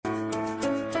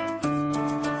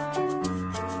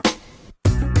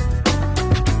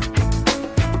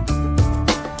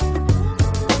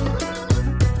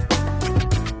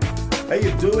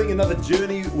doing another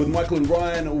Journey with Michael and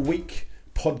Ryan a week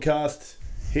podcast.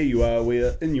 Here you are,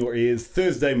 we're in your ears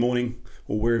Thursday morning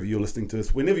or wherever you're listening to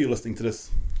this, whenever you're listening to this.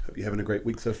 Hope you're having a great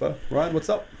week so far. Ryan, what's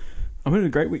up? I'm having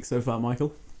a great week so far,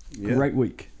 Michael. Yeah. Great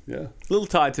week. Yeah. A little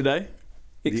tired today.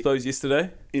 Expos yesterday.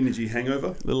 Energy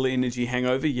hangover. Little energy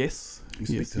hangover, yes. We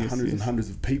speak to hundreds and hundreds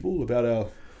of people about our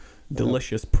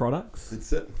delicious products.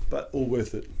 That's it, but all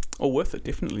worth it. All worth it,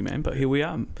 definitely, man. But here we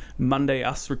are. Monday,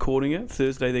 us recording it.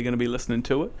 Thursday, they're going to be listening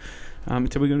to it. So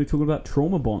we're going to be talking about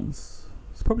trauma bonds.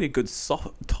 It's probably a good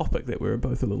soft topic that we're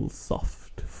both a little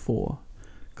soft for.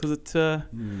 Because it's a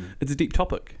deep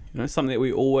topic. You know, something that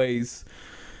we always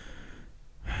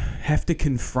have to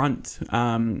confront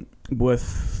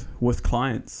with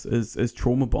clients is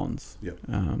trauma bonds. Yep.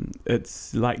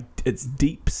 It's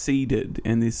deep seated,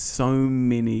 and there's so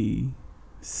many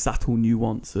subtle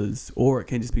nuances, or it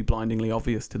can just be blindingly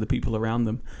obvious to the people around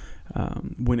them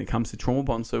when it comes to trauma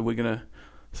bonds. So we're gonna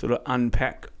sort of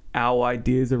unpack our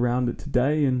ideas around it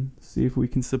today and see if we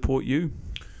can support you.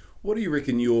 What do you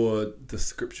reckon your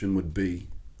description would be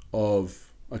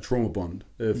of a trauma bond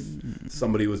if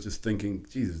somebody was just thinking,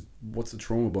 Jesus, what's a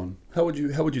trauma bond? How would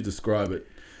you describe it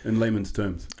in layman's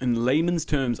terms? In layman's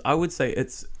terms, I would say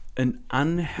it's an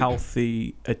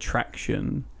unhealthy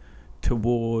attraction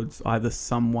towards either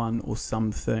someone or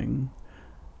something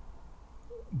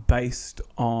based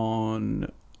on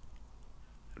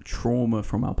trauma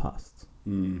from our past.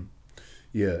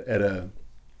 Yeah, at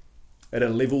a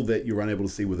level that you're unable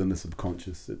to see within the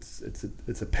subconscious.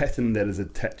 It's a pattern that is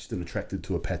attached and attracted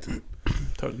to a pattern.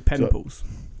 Totally. Pattern pulls.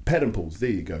 Pattern pulls,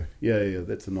 there you go. Yeah,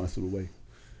 that's a nice little way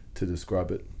to describe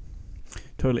it.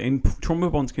 Totally. And trauma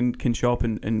bonds can show up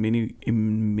in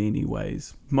many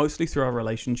ways, mostly through our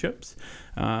relationships.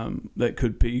 That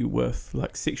could be with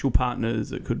like sexual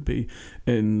partners, it could be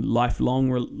in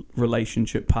lifelong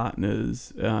relationship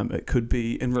partners, it could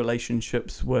be in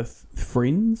relationships with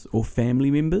friends or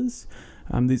family members.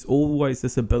 There's always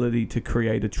this ability to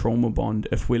create a trauma bond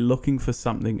if we're looking for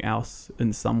something else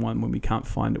in someone when we can't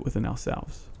find it within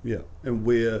ourselves. Yeah, and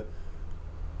we're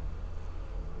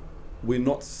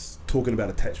not talking about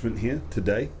attachment here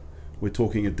today. We're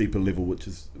talking a deeper level, which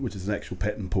is an actual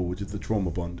pattern pull, which is the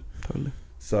trauma bond. Totally.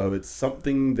 So it's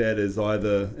something that is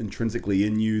either intrinsically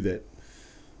in you, that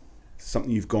something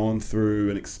you've gone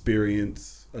through, an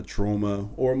experience, a trauma,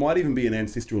 or it might even be an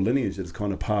ancestral lineage that's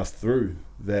kind of passed through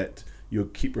that you'll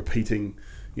keep repeating,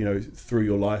 through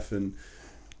your life. And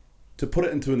to put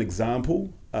it into an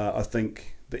example, I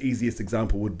think the easiest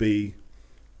example would be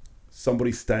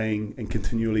somebody staying and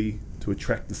continually to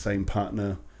attract the same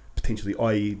partner, potentially,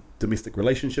 i.e. domestic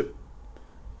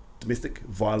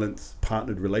violence,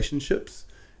 partnered relationships.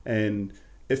 And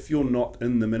if you're not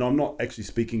in them, and I'm not actually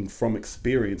speaking from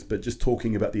experience, but just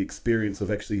talking about the experience of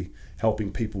actually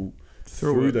helping people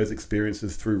through those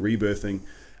experiences, through rebirthing,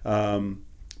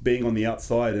 being on the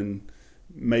outside and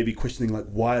maybe questioning, like,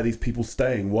 why are these people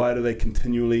staying? Why do they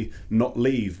continually not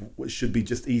leave? It should be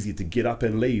just easy to get up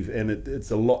and leave. And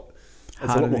it's a lot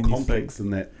more complex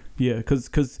than that. Yeah,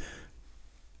 because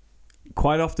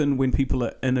quite often when people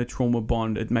are in a trauma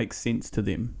bond, it makes sense to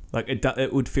them. Like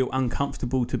it would feel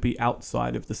uncomfortable to be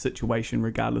outside of the situation,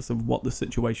 regardless of what the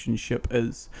situationship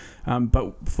is.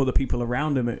 But for the people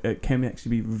around them, it can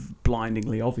actually be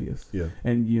blindingly obvious. Yeah.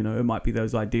 And it might be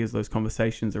those ideas, those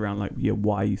conversations around like, yeah,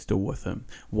 why are you still with him?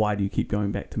 Why do you keep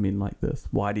going back to men like this?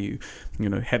 Why do you,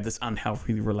 have this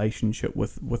unhealthy relationship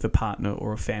with a partner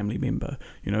or a family member?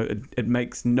 It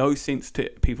makes no sense to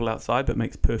people outside, but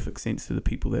makes perfect sense to the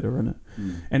people that are in it.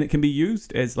 And it can be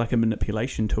used as like a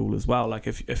manipulation tool as well. Like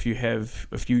if you have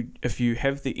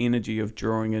the energy of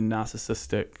drawing in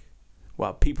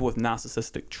people with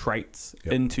narcissistic traits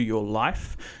into your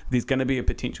life, there's going to be a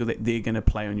potential that they're going to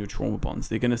play on your trauma bonds.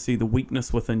 They're going to see the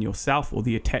weakness within yourself or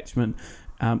the attachment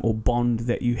or bond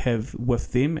that you have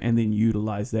with them, and then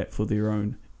utilize that for their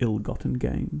own ill-gotten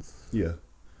gains. Yeah.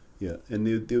 And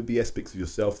there'll be aspects of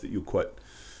yourself that you're quite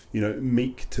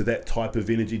meek to that type of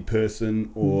energied person,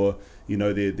 or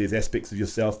there's aspects of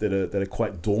yourself that are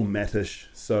quite doormatish.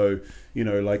 So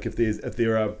like if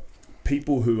there are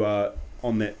people who are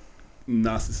on that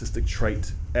narcissistic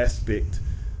trait aspect,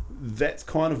 that's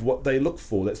kind of what they look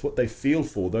for, that's what they feel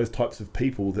for, those types of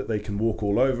people that they can walk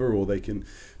all over or they can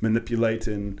manipulate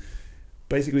and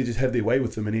basically just have their way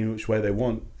with them in any which way they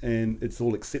want, and it's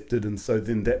all accepted. And so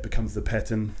then that becomes the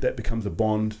pattern, that becomes a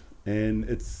bond, and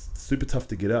it's super tough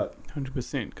to get out.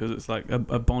 100%, because it's like a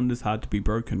bond is hard to be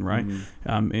broken, right?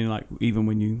 And like even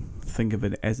when you think of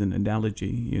it as an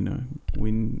analogy,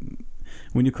 when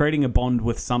you're creating a bond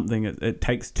with something, it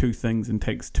takes two things and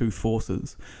takes two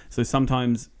forces. So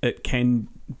sometimes it can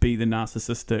be the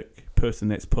narcissistic person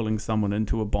that's pulling someone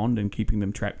into a bond and keeping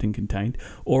them trapped and contained,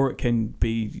 or it can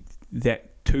be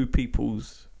that two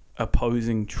people's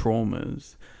opposing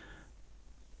traumas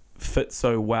fit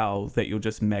so well that you're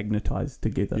just magnetized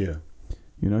together. Yeah.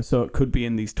 You know, so it could be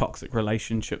in these toxic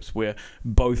relationships where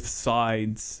both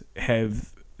sides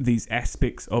have these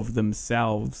aspects of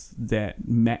themselves that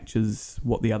matches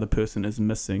what the other person is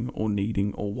missing or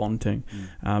needing or wanting,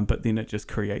 but then it just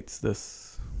creates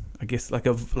this, I guess, like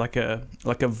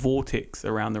a vortex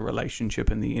around the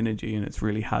relationship and the energy, and it's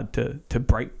really hard to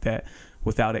break that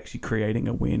without actually creating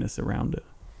awareness around it.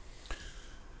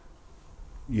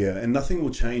 Yeah, and nothing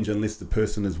will change unless the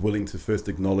person is willing to first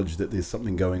acknowledge that there's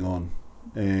something going on.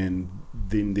 And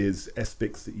then there's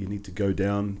aspects that you need to go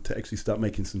down to actually start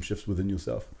making some shifts within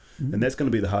yourself. Mm-hmm. And that's going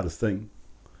to be the hardest thing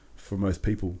for most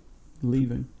people.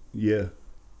 Leaving. Yeah.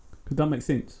 Because that makes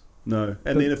sense. No.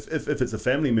 And then if it's a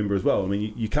family member as well, I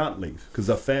mean, you can't leave because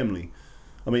they're family.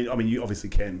 I mean, you obviously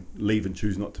can leave and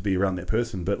choose not to be around that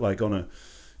person, but like on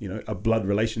a blood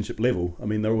relationship level, I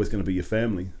mean, they're always going to be your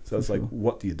family. So it's like,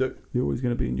 what do you do? You're always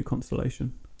going to be in your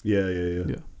constellation. Yeah.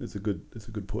 It's a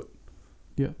good put.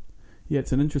 Yeah. Yeah,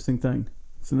 it's an interesting thing.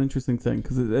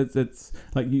 Because it's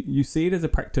like you see it as a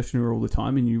practitioner all the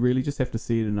time, and you really just have to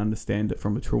see it and understand it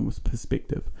from a trauma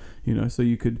perspective. You know, so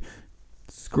you could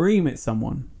scream at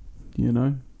someone, you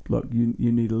know, look,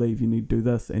 you need to leave, you need to do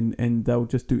this, and they'll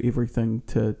just do everything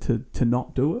to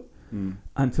not do it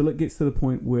until it gets to the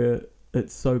point where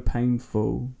it's so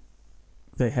painful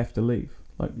they have to leave.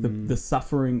 Like the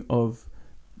suffering of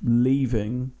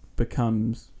leaving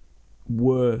becomes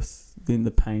worse than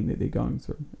the pain that they're going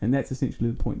through, and that's essentially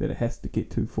the point that it has to get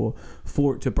to for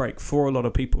it to break for a lot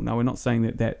of people. Now, we're not saying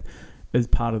that is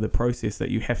part of the process, that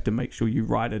you have to make sure you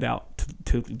ride it out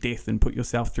to death and put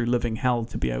yourself through living hell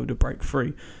to be able to break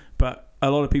free, but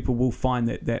a lot of people will find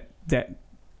that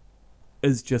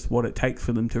is just what it takes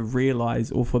for them to realize,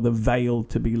 or for the veil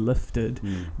to be lifted,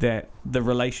 that the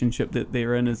relationship that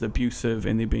they're in is abusive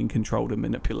and they're being controlled and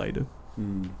manipulated.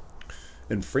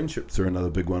 And friendships are another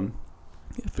big one.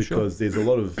 Yeah, because there's a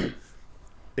lot of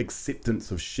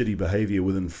acceptance of shitty behavior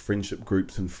within friendship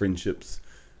groups and friendships,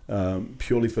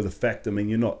 purely for the fact, I mean,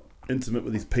 you're not intimate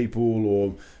with these people,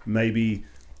 or maybe,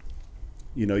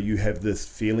 you know, you have this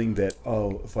feeling that,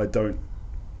 oh, if I don't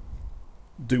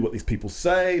do what these people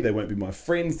say, they won't be my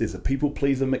friends. There's a people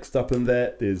pleaser mixed up in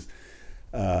that. There's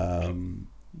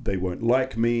they won't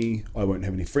like me, I won't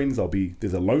have any friends,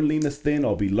 there's a loneliness then,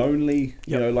 I'll be lonely.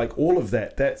 You know, like all of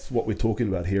that, that's what we're talking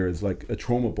about here, is like a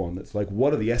trauma bond. It's like,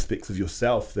 what are the aspects of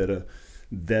yourself that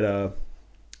are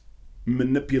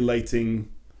manipulating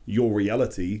your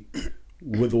reality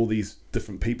with all these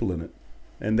different people in it?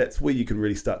 And that's where you can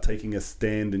really start taking a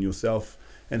stand in yourself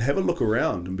and have a look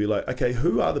around and be like, okay,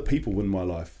 who are the people in my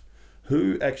life?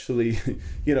 Who actually,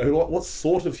 you know, what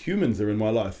sort of humans are in my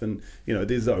life? And, you know,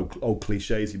 there's old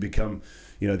cliches. You become,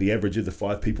 you know, the average of the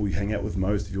 5 people you hang out with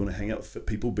most. If you want to hang out with fit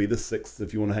people, be the 6th.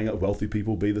 If you want to hang out with wealthy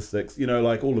people, be the 6th. You know,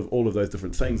 like all of those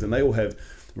different things. And they all have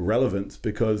relevance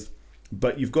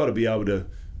but you've got to be able to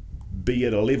be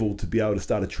at a level to be able to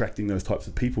start attracting those types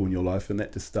of people in your life. And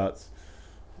that just starts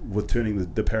with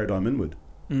turning the paradigm inward.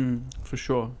 For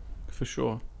sure.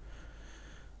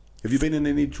 Have you been in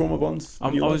any trauma bonds?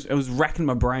 I was racking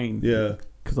my brain. Yeah.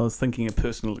 Because I was thinking a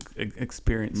personal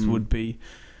experience would be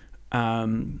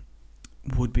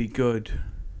good.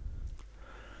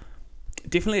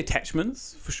 Definitely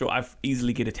attachments, for sure. I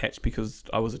easily get attached because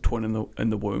I was a twin in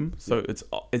the womb, so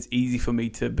it's easy for me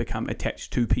to become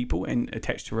attached to people and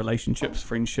attached to relationships,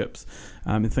 friendships,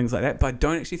 and things like that. But I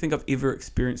don't actually think I've ever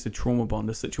experienced a trauma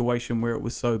bond, a situation where it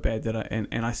was so bad that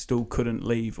I still couldn't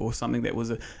leave, or something that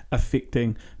was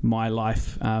affecting my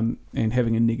life and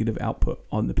having a negative output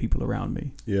on the people around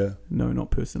me. Yeah. No,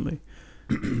 not personally.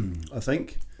 I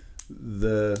think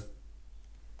the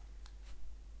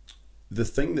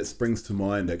thing that springs to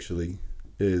mind actually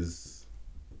is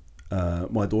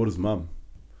my daughter's mum.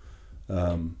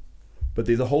 But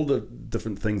there's a whole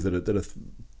different things that are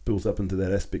built up into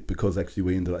that aspect, because actually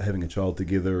we ended up having a child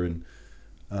together, and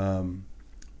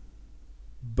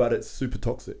but it's super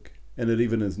toxic, and it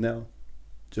even is now,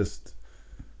 just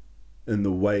in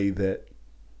the way that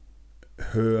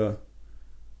how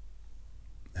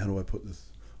do I put this?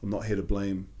 I'm not here to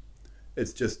blame.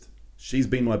 It's just, she's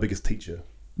been my biggest teacher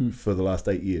for the last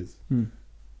 8 years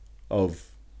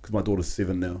because my daughter's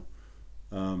 7 now.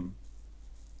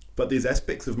 But there's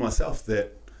aspects of myself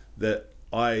that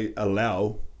I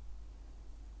allow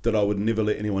that I would never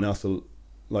let anyone else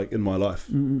like in my life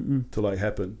to like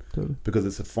happen, totally. Because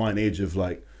it's a fine edge of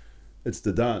like, it's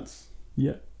the dance.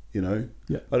 Yeah. You know?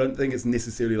 Yeah. I don't think it's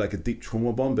necessarily like a deep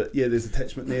trauma bond, but yeah, there's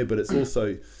attachment there, but it's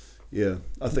also, Yeah.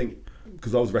 I think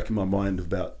because I was racking my mind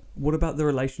about. What about the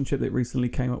relationship that recently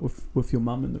came up with your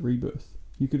mum and the rebirth?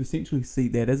 You could essentially see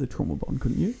that as a trauma bond,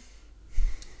 couldn't you?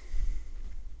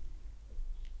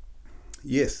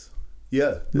 Yes.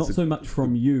 Yeah. Not so much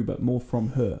from you, but more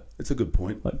from her. It's a good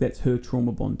point. Like that's her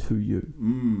trauma bond to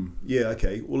you. Yeah.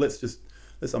 Okay. Well, let's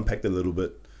unpack that a little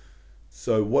bit.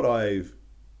 So what I've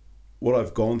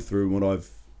gone through, what I've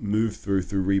moved through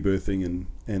rebirthing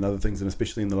and other things, and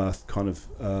especially in the last kind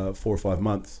of 4 or 5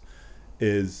 months,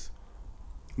 is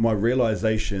my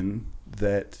realization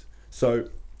that, so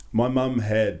my mum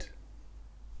had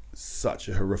such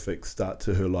a horrific start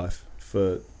to her life,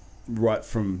 right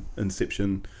from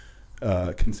conception,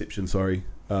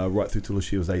 right through till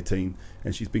she was 18,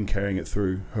 and she's been carrying it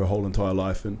through her whole entire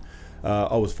life. And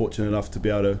I was fortunate enough to be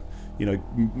able to,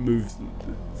 move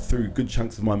through good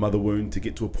chunks of my mother wound to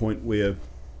get to a point where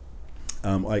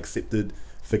I accepted,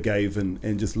 forgave,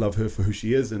 and just love her for who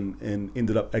she is, and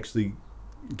ended up actually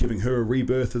giving her a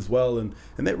rebirth as well, and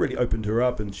that really opened her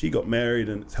up, and she got married,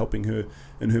 and it's helping her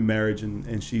in her marriage,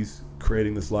 and she's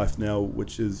creating this life now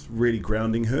which is really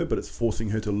grounding her, but it's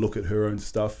forcing her to look at her own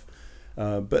stuff,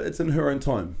 but it's in her own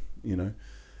time.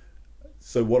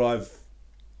 So what I've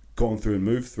gone through and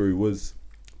moved through was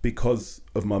because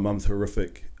of my mum's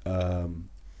horrific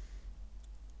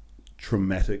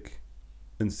traumatic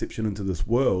inception into this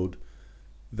world,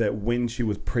 that when she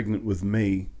was pregnant with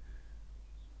me,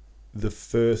 the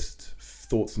first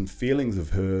thoughts and feelings of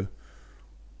her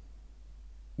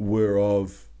were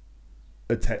of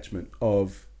attachment,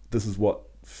 of this is what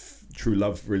true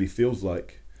love really feels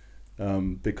like,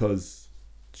 because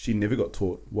she never got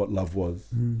taught what love was.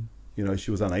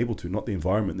 She was unable to, not the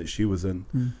environment that she was in.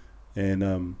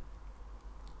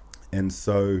 And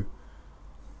so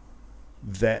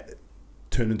that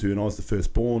turned into, and I was the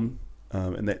firstborn,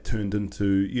 and that turned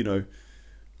into,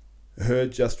 her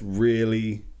just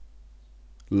really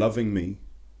loving me,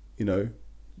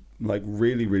 like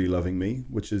really, really loving me,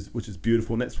 which is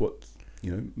beautiful, and that's what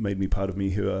made me part of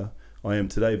me who I am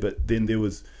today. But then there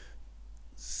was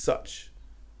it's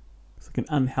like an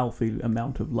unhealthy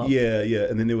amount of love. Yeah,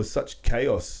 and then there was such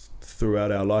chaos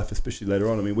throughout our life, especially later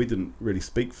on. I mean, we didn't really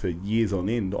speak for years on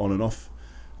end, on and off,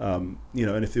 and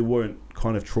if there weren't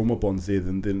kind of trauma bonds there,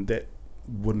 then that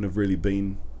wouldn't have really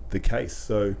been the case.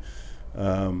 So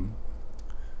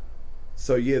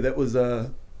yeah, that was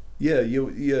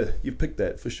you picked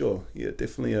that for sure. Yeah,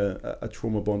 definitely a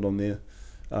trauma bond on there.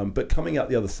 But coming out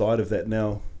the other side of that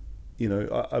now,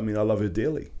 I mean, I love her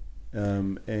dearly,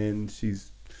 and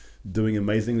she's doing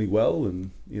amazingly well,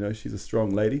 and she's a strong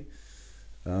lady.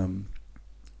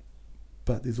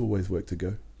 But there's always work to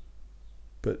go.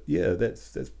 But yeah,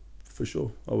 that's for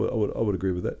sure. I would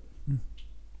agree with that.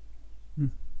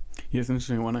 Yeah, it's an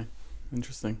interesting one.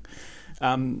 Interesting.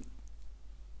 So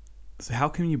how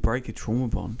can you break a trauma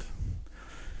bond?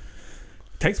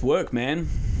 It takes work, man.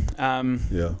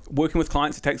 Working with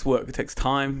clients, it takes work. It takes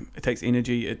time. It takes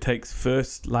energy. It takes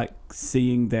first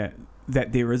seeing that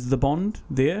there is the bond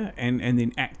there, and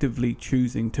then actively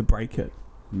choosing to break it.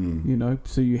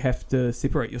 So you have to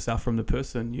separate yourself from the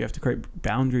person. You have to create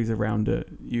boundaries around it.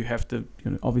 You have to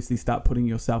obviously start putting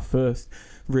yourself first,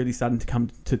 really starting to come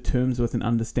to terms with and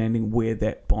understanding where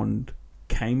that bond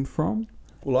came from.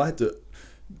 Well, I had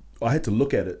to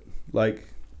look at it. Like,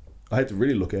 I had to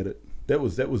really look at it. That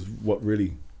was what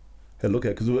really had to look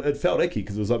at, because it felt icky,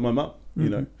 because it was like my mum,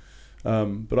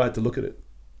 but I had to look at it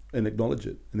and acknowledge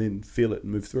it, and then feel it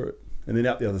and move through it. And then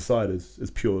out the other side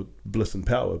is pure bliss and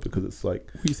power, because it's like,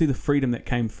 you see the freedom that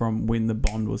came from when the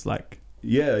bond was like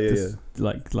disrupted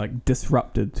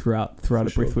throughout a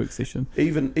breathwork session.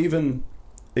 Even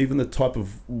the type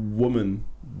of woman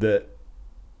that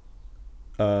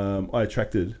I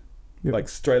attracted, like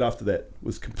straight after that,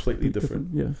 was completely different.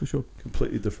 Yeah, for sure.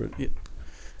 Completely different. Yeah.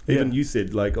 Even you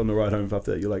said, like, on the ride home after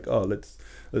that, you're like, oh, let's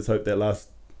hope that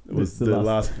was the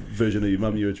last version of your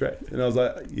mum you attract. And I was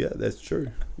like, yeah, that's true,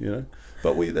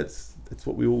 but that's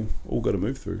what we all got to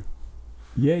move through.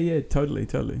 Yeah, totally.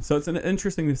 So it's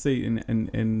interesting to see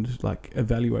and like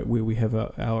evaluate where we have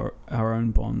our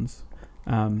own bonds.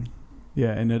 And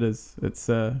it's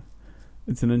an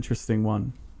interesting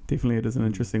one. Definitely, it is an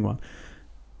interesting one.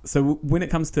 So when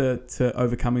it comes to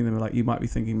overcoming them, like, you might be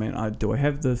thinking, man, do I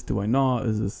have this? Do I not?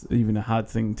 Is this even a hard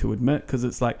thing to admit? Because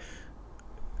it's like,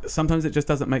 sometimes it just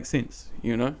doesn't make sense,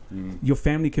 Your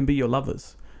family can be your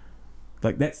lovers.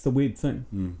 Like, that's the weird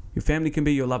thing. Your family can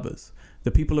be your lovers.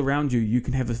 The people around you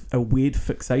can have a weird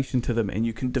fixation to them, and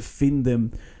you can defend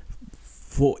them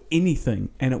for anything,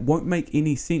 and it won't make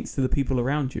any sense to the people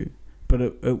around you, but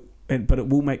it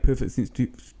will make perfect sense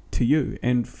to you.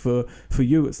 And for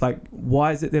you, it's like,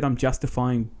 why is it that I'm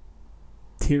justifying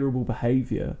terrible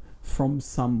behavior from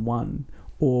someone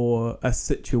or a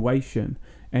situation.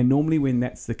 And normally when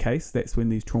that's the case, that's when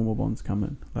these trauma bonds come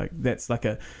in. Like that's like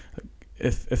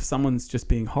if someone's just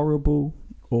being horrible,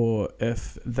 or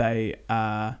if they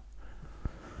are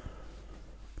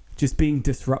just being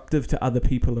disruptive to other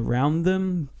people around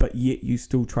them, but yet you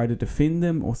still try to defend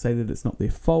them or say that it's not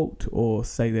their fault, or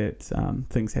say that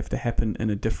things have to happen in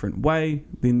a different way,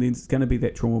 then there's going to be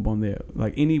that trauma bond there.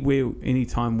 Like any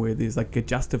time where there's like a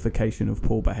justification of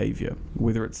poor behavior,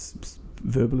 whether it's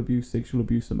verbal abuse, sexual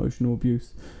abuse, emotional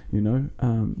abuse,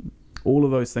 all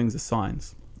of those things are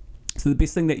signs. So the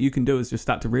best thing that you can do is just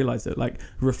start to realize it, like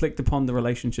reflect upon the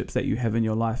relationships that you have in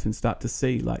your life and start to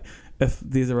see, like, if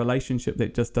there's a relationship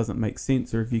that just doesn't make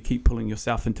sense, or if you keep pulling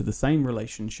yourself into the same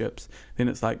relationships, then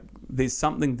it's like there's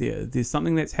something there. There's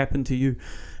something that's happened to you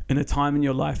in a time in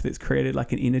your life that's created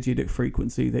like an energetic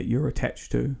frequency that you're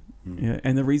attached to. Yeah,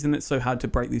 and the reason it's so hard to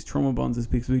break these trauma bonds is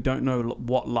because we don't know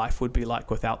what life would be like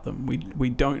without them.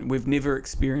 We've never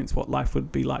experienced what life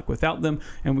would be like without them,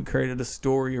 and we created a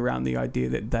story around the idea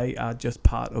that they are just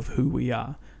part of who we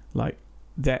are. Like,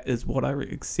 that is what I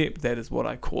accept, that is what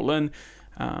I call in,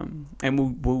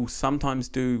 and we'll sometimes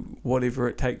do whatever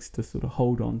it takes to sort of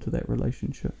hold on to that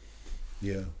relationship.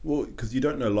 Yeah, well, because you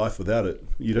don't know life without it.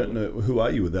 You don't know who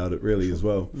are you without it, really, as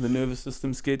well. The nervous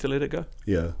system's scared to let it go.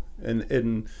 Yeah,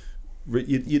 and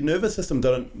your nervous system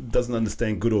doesn't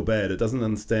understand good or bad. It doesn't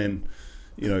understand,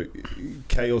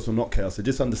 chaos or not chaos. It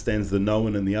just understands the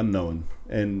known and the unknown,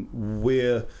 and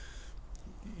where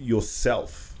your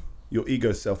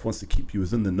ego self wants to keep you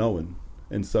is in the known.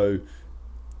 And so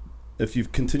if you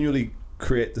continually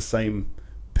create the same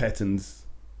patterns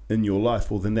in your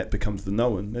life, well, then that becomes the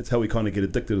known. That's how we kind of get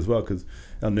addicted as well, because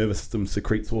our nervous system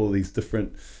secretes all of these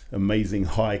different amazing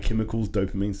high chemicals,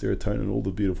 dopamine, serotonin, all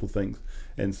the beautiful things.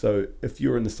 And so if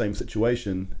you're in the same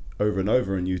situation over and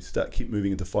over, and you keep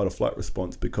moving into fight or flight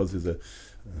response because there's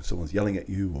someone's yelling at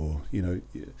you, or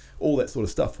all that sort of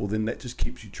stuff, well, then that just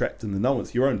keeps you trapped in the known.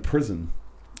 It's your own prison.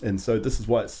 And so this is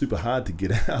why it's super hard to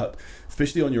get out,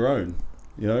 especially on your own.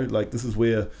 Like, this is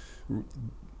where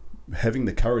having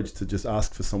the courage to just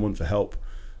ask for someone for help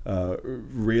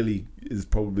really is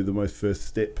probably the most first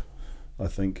step, I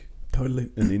think.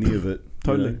 Totally. In any of it.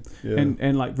 Totally. Yeah.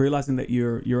 And like realizing that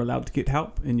you're allowed to get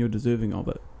help and you're deserving of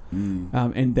it.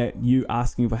 And that you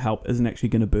asking for help isn't actually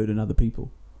going to burden other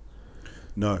people.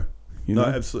 No. No,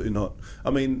 absolutely not. I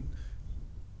mean,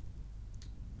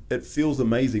 it feels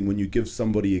amazing when you give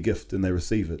somebody a gift and they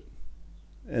receive it.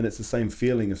 And it's the same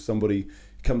feeling if somebody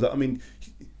comes up. I mean,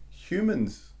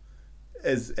 humans,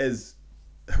 as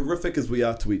horrific as we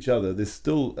are to each other, there's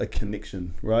still a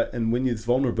connection, right? And when there's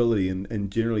vulnerability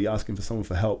and generally asking for someone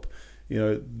for help,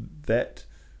 that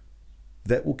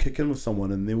will kick in with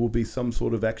someone, and there will be some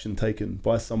sort of action taken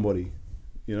by somebody.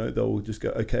 They'll just go,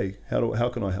 okay, how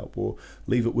can I help, or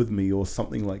leave it with me, or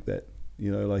something like that.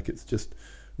 Like, it's just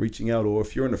reaching out. Or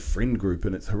if you're in a friend group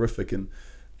and it's horrific, and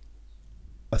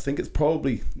I think it's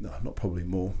not probably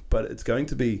more, but it's going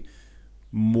to be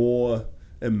more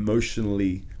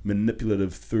emotionally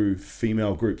manipulative through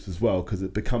female groups as well, because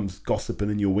it becomes gossip and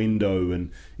in your window,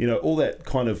 and all that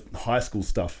kind of high school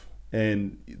stuff,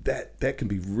 and that can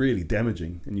be really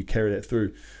damaging, and you carry that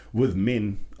through. With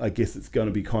men, I guess it's going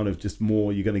to be kind of just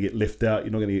more, you're going to get left out,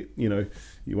 you're not going to get,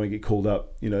 you won't get called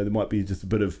up, there might be just a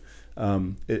bit of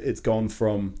it's gone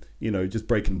from just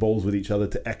breaking balls with each other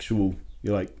to actual,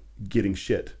 you're like getting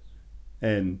shit,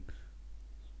 and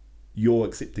you're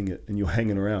accepting it and you're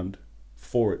hanging around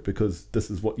for it because this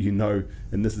is what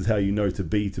and this is how to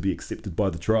be accepted by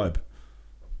the tribe.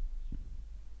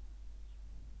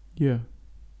 Yeah.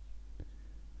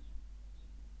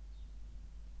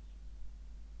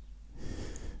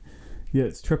 Yeah,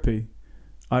 it's trippy.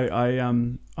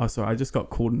 I just got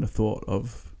caught in the thought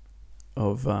of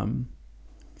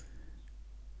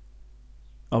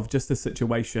just a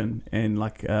situation, and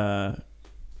like a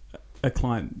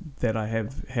client that I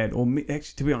have had, or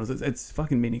actually, to be honest, it's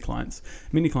fucking many clients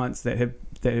that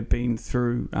have been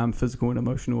through physical and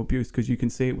emotional abuse, because you can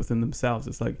see it within themselves.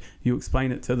 It's like you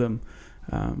explain it to them,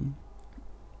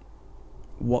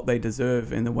 what they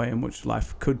deserve and the way in which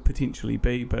life could potentially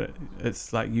be, but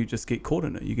it's like you just get caught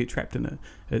in it, you get trapped in it.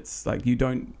 It's like you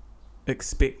don't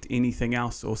expect anything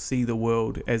else or see the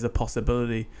world as a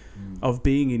possibility of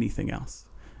being anything else.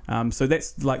 So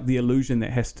that's like the illusion that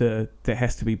has to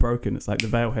be broken. It's like the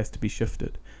veil has to be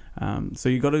shifted. So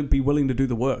you got to be willing to do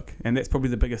the work, and that's probably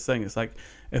the biggest thing. It's like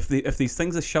if these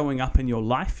things are showing up in your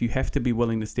life, you have to be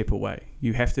willing to step away.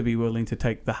 You have to be willing to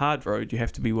take the hard road. You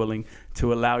have to be willing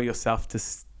to allow yourself to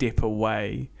step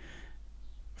away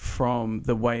from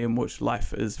the way in which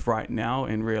life is right now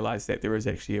and realize that there is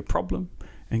actually a problem,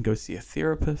 and go see a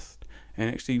therapist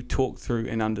and actually talk through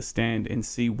and understand and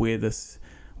see where this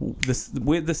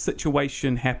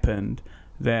situation happened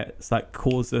that's like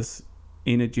caused this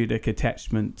energetic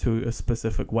attachment to a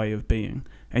specific way of being.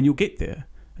 And you'll get there.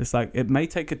 It's like, it may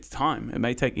take its time, it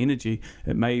may take energy,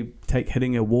 it may take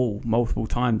hitting a wall multiple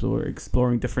times or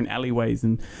exploring different alleyways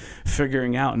and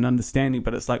figuring out and understanding,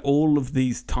 but it's like all of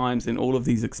these times and all of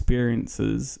these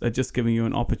experiences are just giving you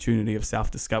an opportunity of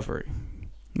self-discovery,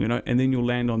 you know, and then you'll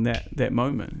land on that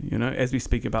moment, you know. As we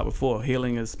speak about before,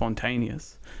 healing is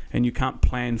spontaneous and you can't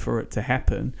plan for it to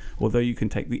happen, although you can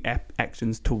take the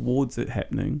actions towards it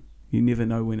happening. You never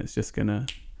know when it's just gonna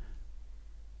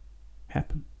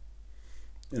happen.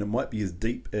 And it might be as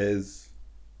deep as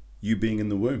you being in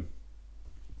the womb.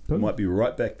 Totally. It might be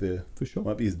right back there. For sure. It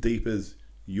might be as deep as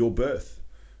your birth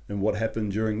and what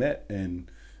happened during that and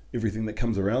everything that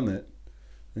comes around that.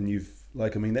 And even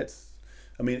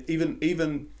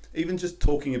just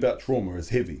talking about trauma is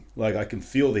heavy. Like, I can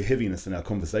feel the heaviness in our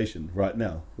conversation right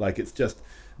now. Like, it's just,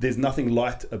 there's nothing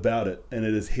light about it, and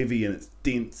it is heavy and it's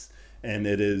dense and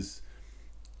it's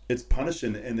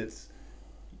punishing, and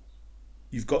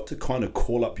you've got to kind of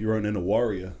call up your own inner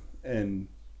warrior and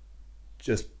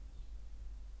just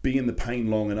be in the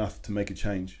pain long enough to make a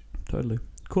change. Totally.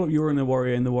 Call up your inner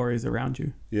warrior and the warriors around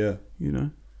you. Yeah. You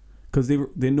know? Because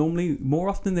they're normally, more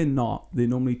often than not, they're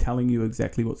normally telling you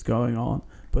exactly what's going on,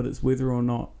 but it's whether or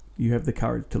not you have the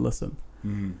courage to listen.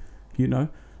 Mm-hmm. You know?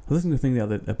 I listened to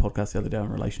a podcast the other day on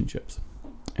relationships,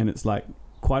 and it's like,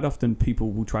 quite often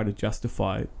people will try to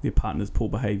justify their partner's poor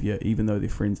behavior even though their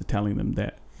friends are telling them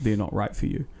that they're not right for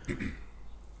you.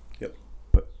 Yep.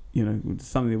 But, you know,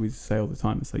 something that we say all the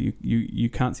time, it's like you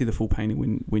can't see the full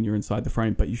painting when you're inside the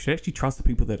frame, but you should actually trust the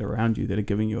people that are around you that are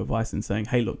giving you advice and saying,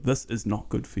 hey, look, this is not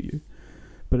good for you.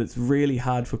 But it's really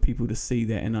hard for people to see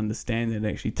that and understand that and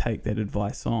actually take that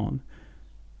advice on,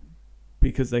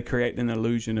 because they create an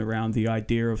illusion around the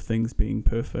idea of things being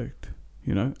perfect.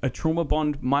 You know, a trauma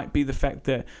bond might be the fact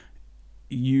that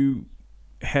you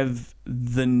have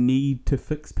the need to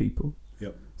fix people.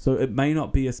 Yep. So it may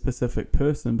not be a specific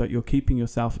person, but you're keeping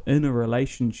yourself in a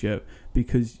relationship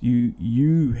because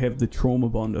you have the trauma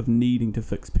bond of needing to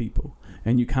fix people,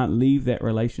 and you can't leave that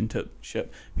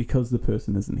relationship because the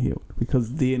person isn't healed,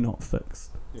 because they're not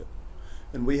fixed. Yeah.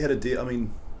 And we had a dear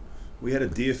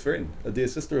friend, a dear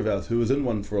sister of ours who was in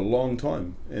one for a long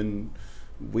time, and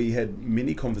we had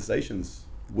many conversations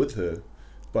with her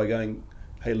by going,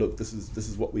 hey, look, this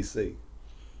is what we see.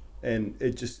 And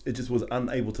it just was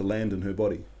unable to land in her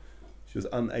body. She was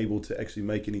unable to actually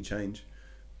make any change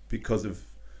because of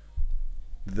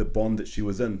the bond that she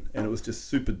was in, and it was just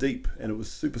super deep and it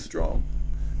was super strong,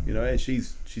 you know. And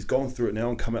she's gone through it now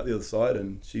and come out the other side,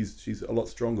 and she's a lot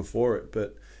stronger for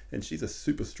it. And she's a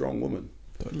super strong woman.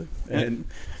 Totally. And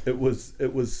it was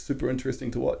super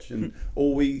interesting to watch. And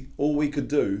all we could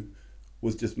do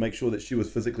was just make sure that she was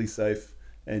physically safe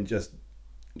and just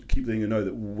keep letting her know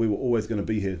that we were always going to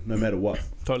be here, no matter what.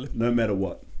 Totally. No matter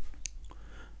what.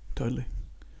 Totally.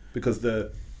 Because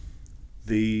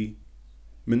the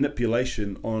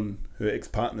manipulation on her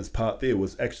ex-partner's part there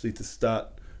was actually to start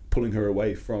pulling her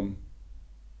away from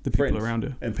the people friends around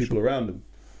her and people around them,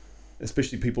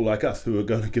 especially people like us who are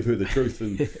going to give her the truth.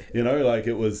 And you know, like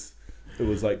it was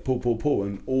like pull,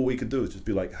 and all we could do is just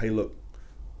be like, hey, look,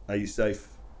 are you safe?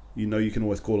 You know, you can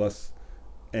always call us,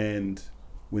 and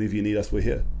whenever you need us, we're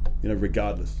here, you know,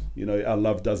 regardless. You know, our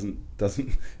love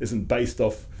isn't based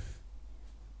off,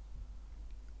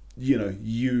 you know,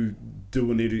 you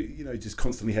doing it, you know, just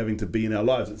constantly having to be in our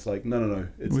lives. It's like, no,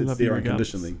 it's there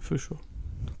unconditionally. For sure.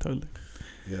 Totally.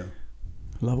 Yeah.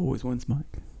 Love always wins,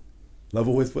 Mike. Love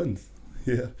always wins.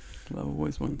 Yeah. Love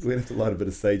always wins. We're going to have to light a bit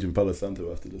of sage and Palo Santo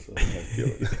after this. I feel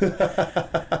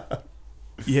it.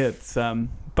 Yeah, it's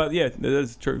but yeah, it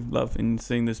is true. Love, and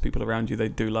seeing those people around you, they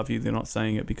do love you. They're not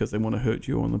saying it because they want to hurt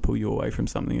you or want to pull you away from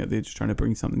something. They're just trying to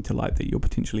bring something to light that you're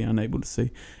potentially unable to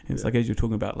see. And it's like, as you're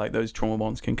talking about, like those trauma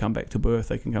bonds can come back to birth.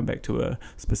 They can come back to a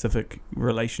specific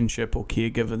relationship or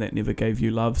caregiver that never gave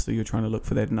you love, so you're trying to look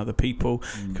for that in other people.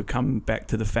 Could come back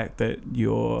to the fact that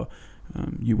you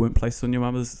weren't placed on your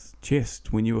mother's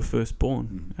chest when you were first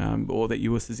born, or that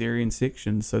you were cesarean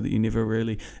sectioned, so that you never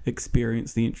really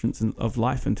experienced the entrance of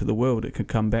life into the world. It could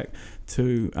come back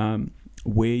to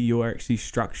where you're actually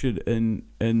structured in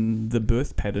the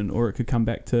birth pattern, or it could come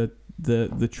back to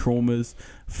the traumas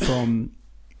from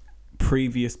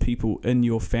previous people in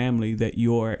your family that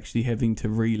you're actually having to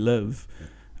relive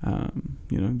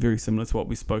Very similar to what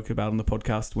we spoke about on the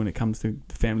podcast when it comes to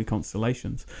family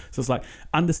constellations. So it's like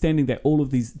understanding that all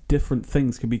of these different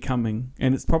things can be coming,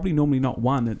 and it's probably normally not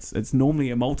one, it's normally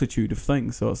a multitude of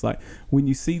things. So it's like when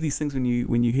you see these things,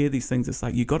 when you hear these things, it's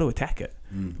like you got to attack it.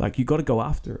 Like you got to go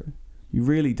after it. You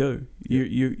really do.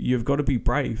 You've got to be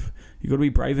brave. You've got to be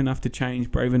brave enough to change,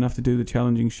 brave enough to do the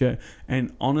challenging shit.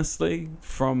 And honestly,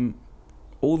 from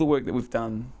all the work that we've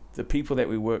done, the people that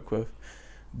we work with,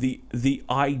 the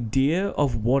idea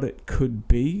of what it could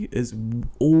be is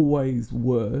always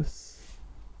worse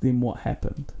than what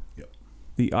happened. Yep.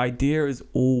 The idea is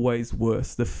always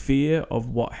worse. The fear of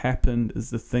what happened is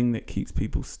the thing that keeps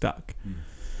people stuck.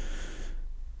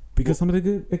 Because sometimes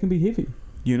it can be heavy,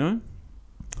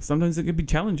 Sometimes it can be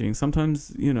challenging.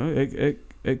 Sometimes,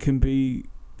 it can be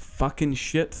fucking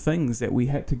shit things that we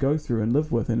had to go through and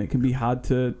live with, and it can be hard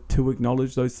to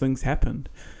acknowledge those things happened.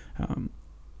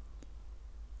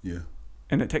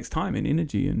 And it takes time and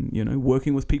energy, and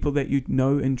working with people that you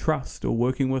know and trust, or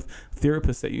working with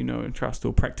therapists that you know and trust,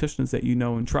 or practitioners that you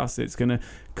know and trust. It's going to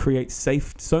create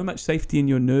so much safety in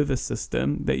your nervous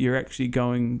system that you're actually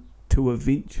going to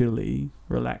eventually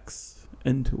relax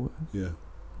into it.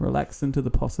 Relax into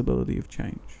the possibility of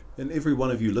change. And every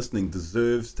one of you listening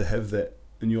deserves to have that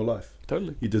in your life.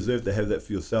 Totally. You deserve to have that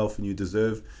for yourself, and you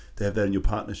deserve to have that in your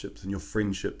partnerships and your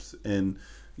friendships and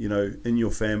in your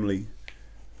family.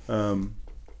 And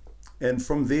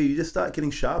from there you just start getting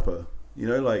sharper, you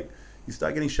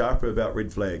start getting sharper about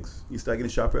red flags, you start getting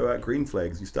sharper about green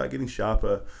flags, you start getting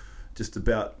sharper just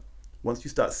about, once you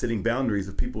start setting boundaries,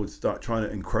 if people start trying to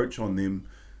encroach on them,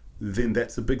 then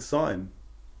that's a big sign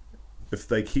if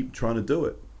they keep trying to do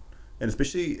it. And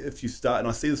especially if you start, and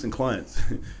I see this in clients,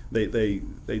 they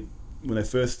when they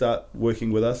first start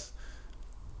working with us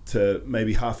to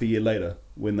maybe half a year later,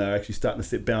 when they're actually starting to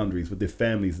set boundaries with their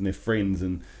families and their friends,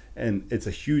 and it's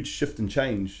a huge shift and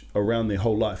change around their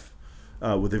whole life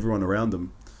with everyone around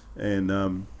them, and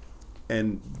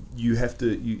you have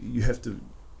to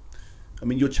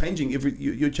you're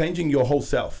changing your whole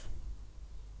self.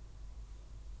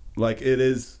 Like it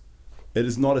is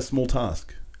not a small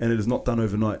task, and it is not done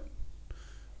overnight,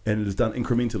 and it is done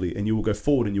incrementally, and you will go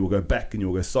forward and you will go back and you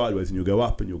will go sideways and you'll go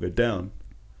up and you'll go down.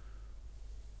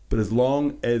 But as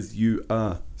long as you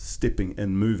are stepping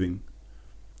and moving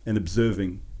and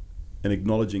observing and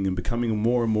acknowledging and becoming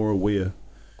more and more aware,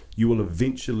 you will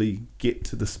eventually get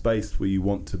to the space where you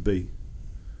want to be.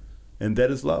 And that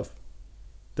is love.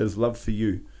 That is love for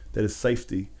you. That is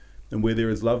safety. And where there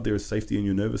is love, there is safety in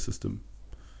your nervous system.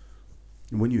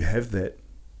 And when you have that,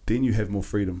 then you have more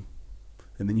freedom.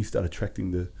 And then you start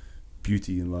attracting the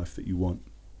beauty in life that you want.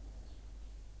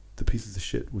 The pieces of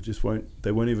shit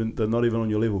they're not even on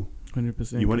your level.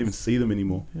 100%. You won't even see them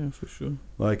anymore. Yeah, for sure.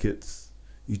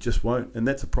 You just won't. And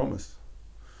that's a promise.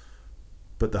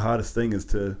 But the hardest thing is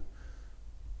to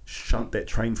shunt that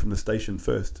train from the station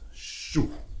first. Shoo.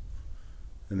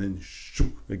 And then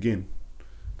shoo again.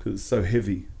 Because it's so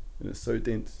heavy and it's so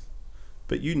dense.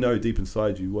 But deep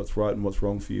inside you what's right and what's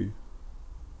wrong for you.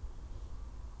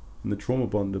 And the trauma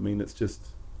bond, it's just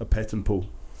a pattern pull.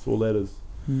 That's all that is.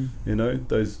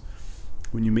 Those,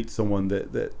 when you meet someone,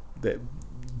 that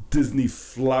Disney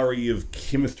flurry of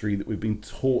chemistry that we've been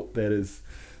taught that is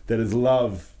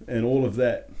love and all of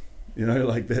that,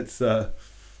 that's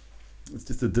it's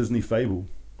just a Disney fable.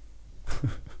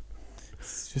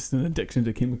 It's just an addiction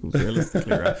to chemicals,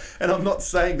 realistically, right? And I'm not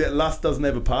saying that lust doesn't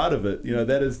have a part of it.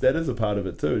 That is a part of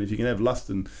it too. And if you can have lust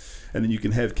and then you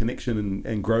can have connection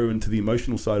and grow into the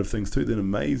emotional side of things too, then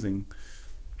amazing.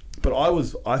 But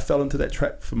I fell into that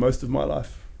trap for most of my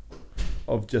life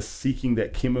of just seeking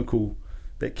that chemical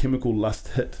lust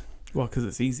hit. Well, because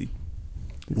it's easy.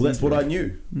 That's what I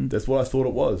knew. That's what I thought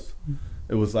it was.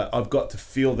 It was like, I've got to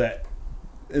feel that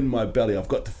in my belly. I've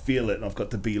got to feel it, and I've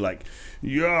got to be like,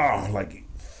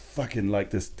 fucking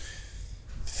like this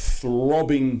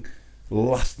throbbing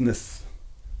lustness,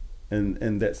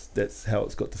 and that's how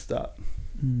it's got to start.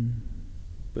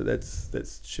 But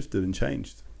that's shifted and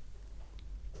changed.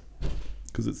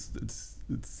 Because it's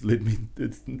led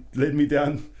me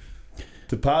down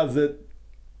to paths that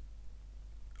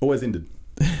always ended.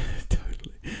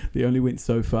 Totally. They only went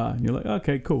so far, and you're like,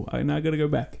 okay, cool. I now got to go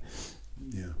back.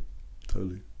 Yeah,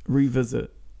 totally.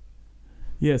 Revisit.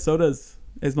 Yeah, so it is.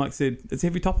 As Mike said, it's a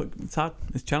heavy topic. It's hard.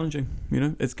 It's challenging.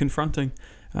 It's confronting.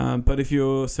 But if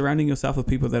you're surrounding yourself with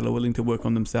people that are willing to work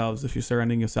on themselves, if you're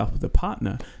surrounding yourself with a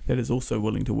partner that is also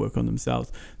willing to work on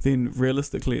themselves, then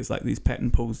realistically it's like these pattern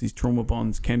pulls, these trauma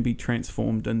bonds can be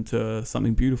transformed into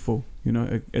something beautiful.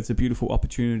 It's a beautiful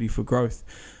opportunity for growth.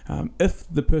 If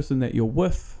the person that you're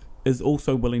with is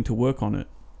also willing to work on it,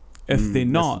 If they're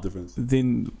that's not, the difference.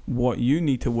 then what you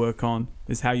need to work on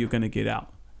is how you're going to get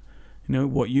out. You know,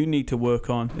 what you need to work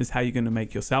on is how you're going to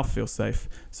make yourself feel safe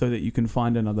so that you can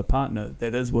find another partner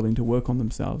that is willing to work on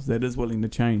themselves, that is willing to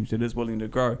change, that is willing to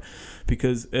grow.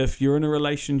 Because if you're in a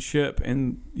relationship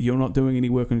and you're not doing any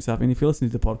work on yourself, and if you're listening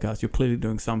to the podcast, you're clearly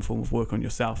doing some form of work on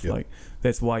yourself. Yep. Like,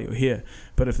 that's why you're here.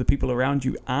 But if the people around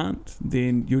you aren't,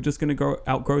 then you're just going to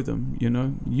outgrow them, you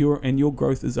know. Your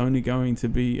growth is only going to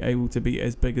be able to be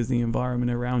as big as the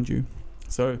environment around you.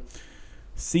 So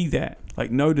see that,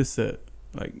 like, notice it,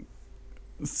 like,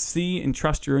 see and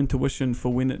trust your intuition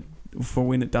for when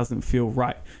it doesn't feel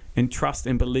right, and trust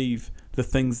and believe the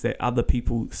things that other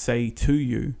people say to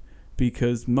you,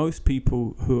 because most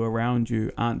people who are around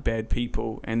you aren't bad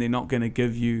people, and they're not going to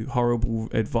give you horrible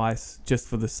advice just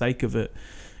for the sake of it.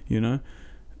 You know,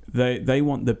 they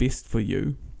want the best for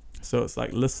you. So it's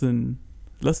like, listen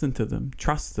to them,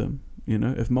 trust them. You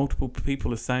know, if multiple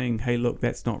people are saying, "Hey, look,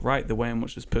 that's not right. The way in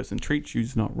which this person treats you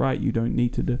is not right. You don't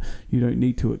need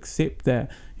to accept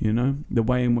that. You know, the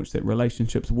way in which that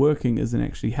relationship's working isn't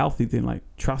actually healthy." Then, like,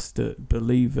 trust it,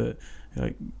 believe it,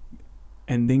 like,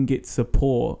 and then get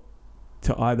support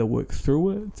to either work through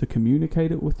it, to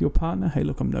communicate it with your partner. Hey,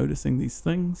 look, I'm noticing these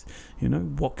things. You know,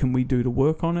 what can we do to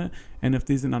work on it? And if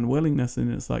there's an unwillingness,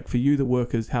 then it's like, for you, the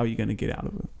work is, how are you going to get out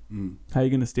of it? How are you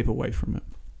going to step away from it?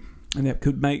 And that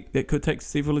could take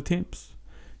several attempts.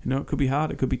 You know, it could be hard,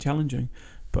 it could be challenging,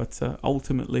 but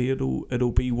ultimately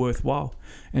it'll be worthwhile.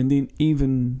 And then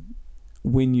even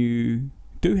when you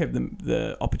do have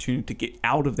the opportunity to get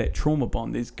out of that trauma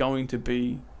bond, there's going to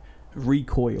be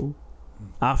recoil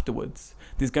afterwards.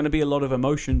 There's going to be a lot of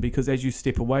emotion, because as you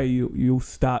step away, you'll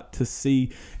start to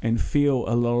see and feel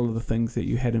a lot of the things that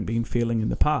you hadn't been feeling in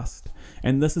the past.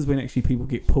 And this is when actually people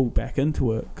get pulled back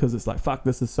into it, because it's like, fuck,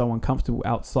 this is so uncomfortable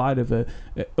outside of it.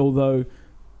 Although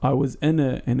I was in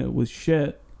it and it was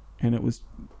shit and it was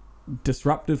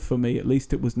disruptive for me, at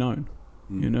least it was known.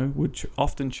 You know, which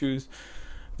often choose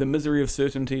the misery of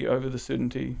certainty over the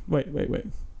certainty.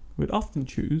 We'd often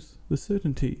choose the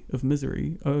certainty of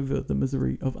misery over the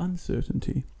misery of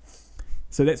uncertainty.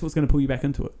 So that's what's going to pull you back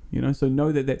into it, you know. So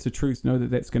know that that's a truth. Know that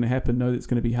that's going to happen. Know that it's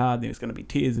going to be hard. There's going to be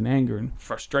tears and anger and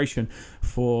frustration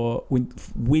for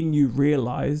when you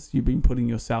realize you've been putting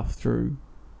yourself through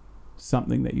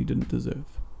something that you didn't deserve.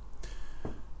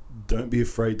 Don't be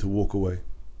afraid to walk away.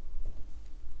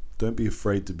 Don't be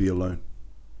afraid to be alone.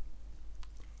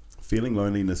 Feeling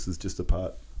loneliness is just a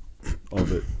part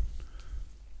of it.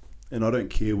 And I don't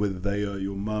care whether they are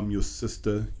your mum, your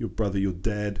sister, your brother, your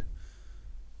dad.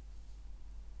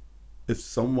 If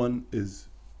someone is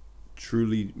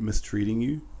truly mistreating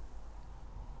you,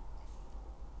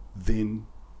 then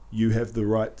you have the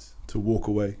right to walk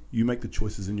away. You make the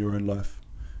choices in your own life.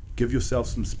 Give yourself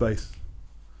some space.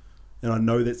 And I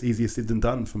know that's easier said than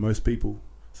done for most people.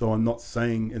 So I'm not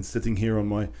saying and sitting here on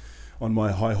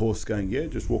my high horse going, yeah,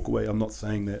 just walk away. I'm not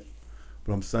saying that.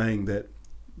 But I'm saying that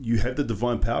you have the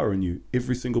divine power in you.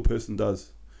 Every single person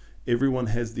does. Everyone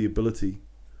has the ability.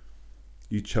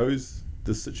 You chose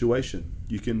this situation.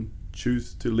 You can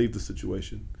choose to leave the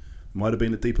situation. It might have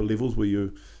been at deeper levels where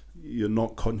you're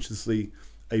not consciously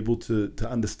able to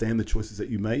understand the choices that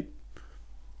you made.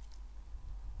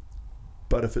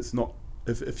 But if it's not,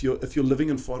 if you're living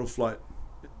in fight or flight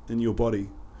in your body,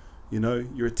 you know,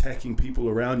 you're attacking people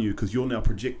around you because you're now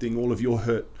projecting all of your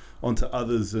hurt onto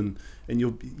others, and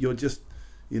you're just,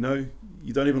 you know,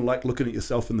 you don't even like looking at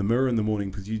yourself in the mirror in the morning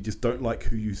because you just don't like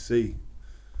who you see.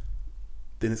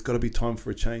 Then it's got to be time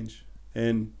for a change,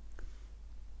 and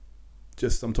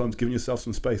just sometimes giving yourself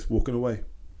some space, walking away,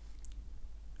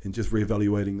 and just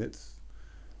reevaluating.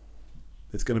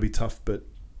 That's going to be tough, but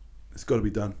it's got to be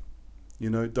done. You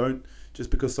know, don't,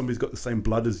 just because somebody's got the same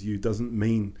blood as you doesn't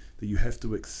mean that you have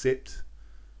to accept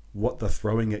what they're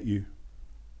throwing at you.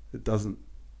 It doesn't.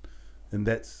 And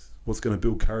that's what's going to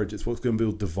build courage. It's what's going to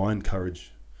build divine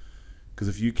courage. Because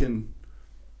if you can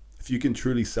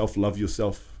truly self-love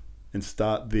yourself and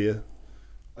start there,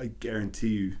 I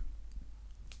guarantee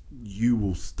you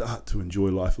will start to enjoy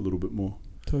life a little bit more.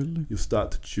 Totally. You'll start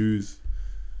to choose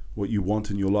what you want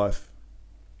in your life.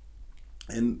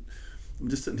 And I'm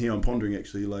just sitting here, I'm pondering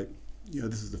actually, like, you know,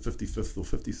 this is the 55th or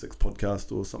 56th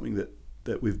podcast or something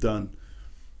that we've done.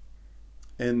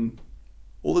 And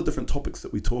all the different topics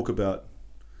that we talk about,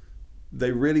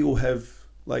 they really all have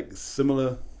like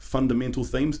similar fundamental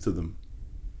themes to them.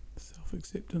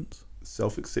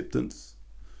 Self-acceptance.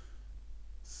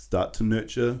 Start to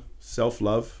nurture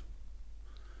self-love.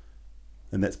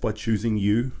 And that's by choosing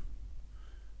you.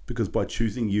 Because by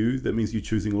choosing you, that means you're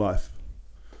choosing life.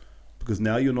 Because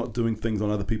now you're not doing things on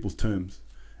other people's terms.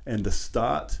 And the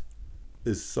start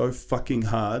is so fucking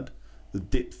hard. The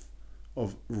depth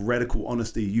of radical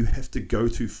honesty you have to go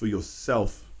to for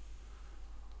yourself.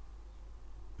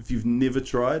 If you've never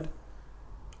tried,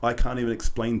 I can't even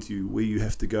explain to you where you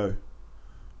have to go.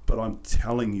 But I'm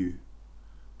telling you,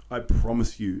 I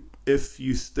promise you, if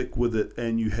you stick with it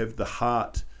and you have the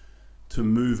heart to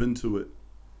move into it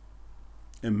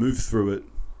and move through it,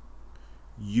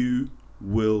 you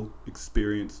will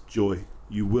experience joy.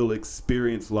 You will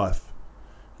experience life.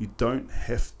 You don't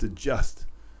have to just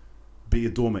be a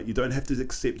doormat. You don't have to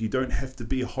accept. You don't have to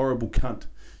be a horrible cunt.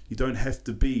 You don't have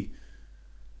to be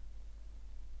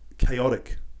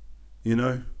chaotic. You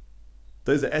know,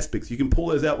 those are aspects. You can pull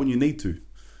those out when you need to,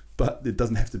 but it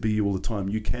doesn't have to be you all the time.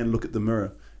 You can look at the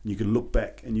mirror and you can look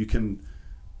back and you can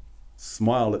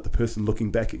smile at the person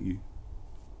looking back at you.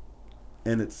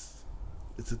 And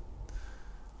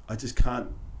I just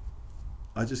can't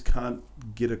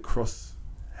get across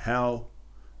how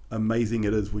amazing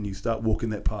it is when you start walking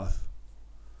that path.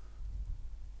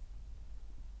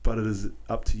 But it is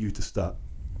up to you to start.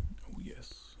 Oh,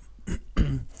 yes.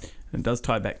 It does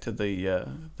tie back to the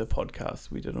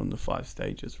podcast we did on the 5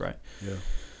 stages, right? Yeah.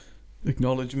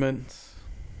 Acknowledgement,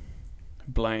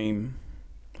 blame,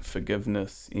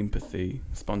 forgiveness, empathy,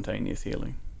 spontaneous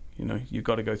healing. You know, you've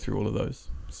got to go through all of those.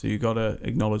 So you've got to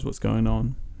acknowledge what's going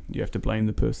on. You have to blame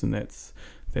the person that's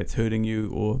hurting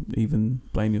you, or even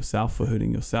blame yourself for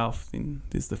hurting yourself. Then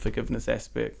there's the forgiveness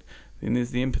aspect. Then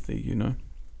there's the empathy, you know.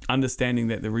 Understanding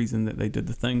that the reason that they did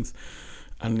the things,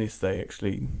 unless they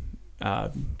actually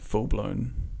are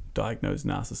full-blown diagnosed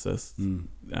narcissists,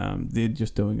 they're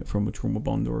just doing it from a trauma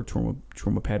bond or a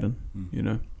trauma pattern, you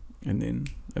know. And then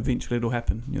eventually it'll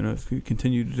happen, you know. If you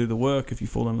continue to do the work, if you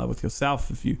fall in love with yourself,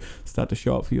 if you start to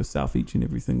show up for yourself each and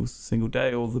every single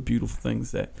day, all the beautiful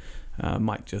things that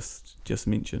Mike just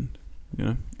mentioned, you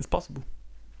know, it's possible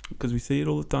because we see it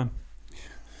all the time.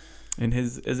 And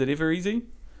is it ever easy?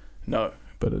 No,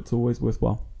 but it's always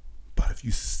worthwhile. But if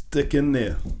you stick in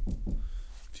there,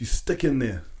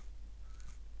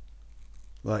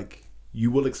 like,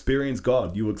 you will experience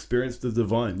God, you will experience the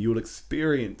divine, you will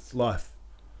experience life.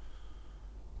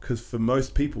 Because for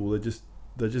most people,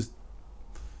 they're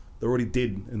already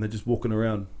dead, and they're just walking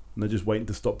around and they're just waiting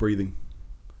to stop breathing.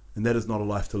 And that is not a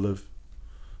life to live.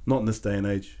 Not in this day and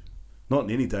age. Not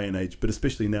in any day and age, but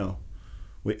especially now,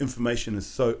 where information is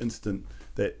so instant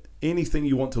that anything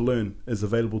you want to learn is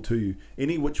available to you.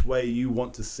 Any which way you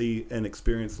want to see and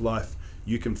experience life,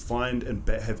 you can find and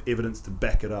have evidence to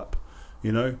back it up.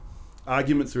 You know,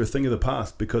 arguments are a thing of the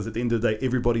past, because at the end of the day,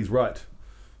 everybody's right.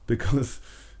 Because,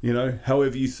 you know,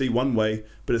 however you see one way,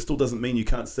 but it still doesn't mean you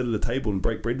can't sit at a table and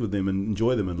break bread with them and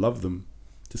enjoy them and love them,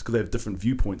 just because they have different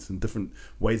viewpoints and different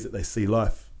ways that they see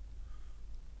life.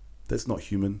 That's not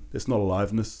human. That's not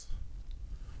aliveness.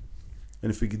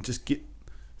 And if we can just get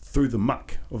through the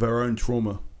muck of our own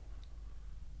trauma,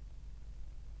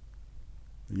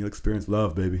 then you'll experience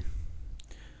love, baby.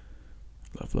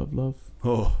 Love, love, love.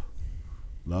 Oh,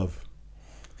 love.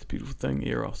 It's a beautiful thing,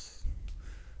 eros.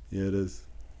 Yeah, it is.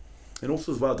 And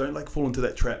also as well, don't fall into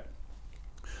that trap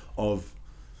of,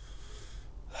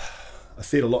 I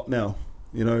see it a lot now,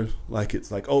 you know, like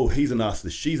it's like, oh, he's a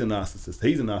narcissist, she's a narcissist,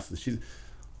 he's a narcissist, she's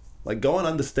like, go and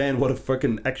understand what a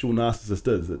freaking actual narcissist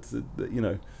is. It's, you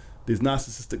know, there's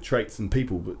narcissistic traits in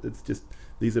people, but it's just,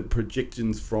 these are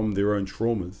projections from their own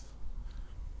traumas.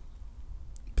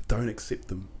 But don't accept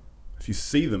them. If you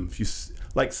see them,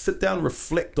 like, sit down and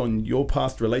reflect on your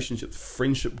past relationships,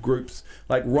 friendship groups,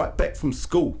 like right back from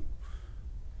school,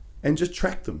 and just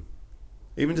track them.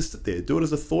 Even just sit there, do it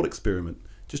as a thought experiment.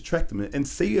 Just track them and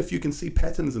see if you can see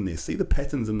patterns in there. See the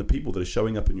patterns in the people that are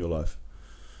showing up in your life.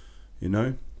 You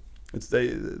know,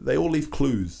 they all leave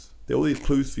clues. They all leave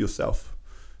clues for yourself,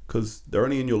 because they're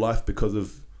only in your life because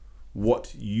of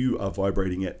what you are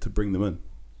vibrating at to bring them in,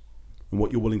 and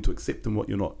what you're willing to accept and what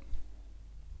you're not.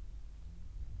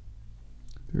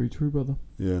 Very true, brother.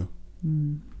 Yeah.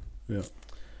 Yeah.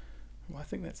 Well, I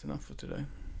think that's enough for today.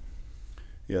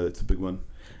 Yeah, that's a big one.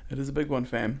 It is a big one,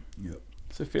 fam. Yep.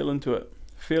 So feel into it.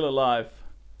 Feel alive.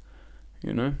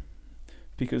 You know?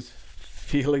 Because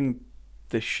feeling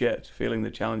the shit, feeling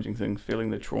the challenging things, feeling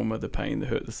the trauma, the pain, the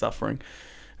hurt, the suffering,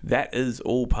 that is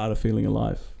all part of feeling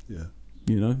alive. Yeah.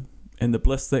 You know? And the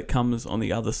bliss that comes on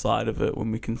the other side of it,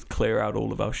 when we can clear out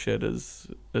all of our shit, is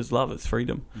love. It's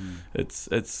freedom.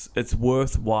 It's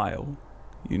worthwhile.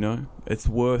 You know? It's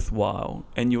worthwhile.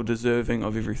 And you're deserving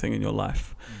of everything in your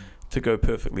life to go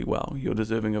perfectly well. You're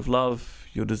deserving of love.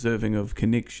 You're deserving of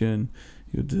connection.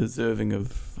 You're deserving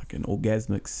of fucking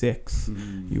orgasmic sex.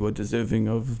 You are deserving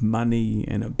of money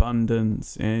and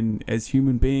abundance. And as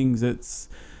human beings,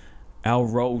 our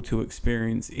role to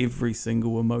experience every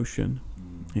single emotion,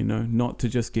 you know, not to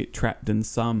just get trapped in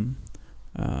some,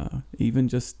 even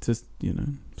just to, you know,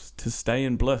 to stay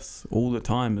in bliss all the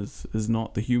time is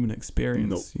not the human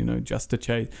experience. You know, just to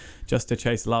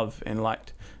chase love and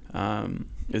light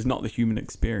is not the human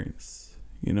experience,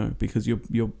 you know, because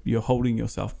you're holding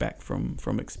yourself back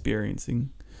from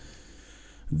experiencing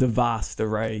the vast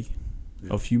array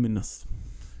of humanness.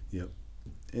 Yep.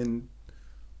 And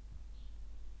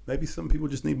maybe some people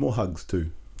just need more hugs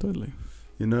too. Totally.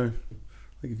 You know,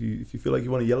 like if you feel like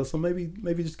you want to yell at someone,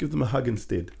 maybe just give them a hug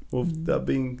instead. Or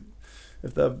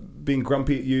if they're being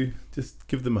grumpy at you, just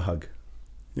give them a hug.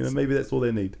 You know, maybe that's all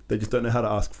they need. They just don't know how to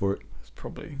ask for it. It's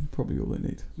probably all they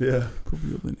need. Yeah.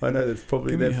 Probably all they need. I know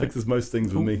that fixes most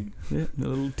things with me. Yeah, a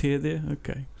little tear there.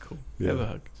 Okay, cool. Yeah, have a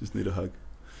hug. Just need a hug.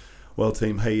 Well,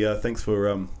 team, hey, thanks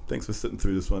for sitting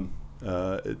through this one.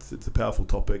 It's a powerful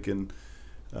topic, and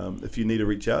if you need to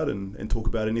reach out and talk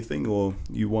about anything, or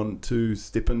you want to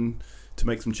step in to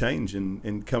make some change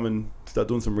and come and start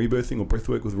doing some rebirthing or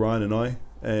breathwork with Ryan and I,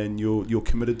 and you're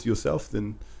committed to yourself,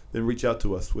 then reach out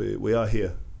to us. We are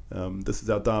here. This is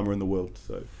our dharma in the world,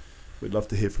 so we'd love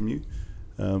to hear from you.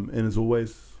 And as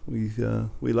always, we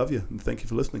love you and thank you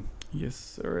for listening. Yes,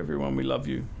 sir, everyone. We love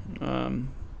you.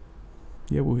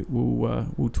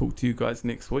 We'll talk to you guys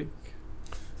next week.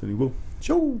 So we will.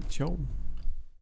 Ciao. Ciao.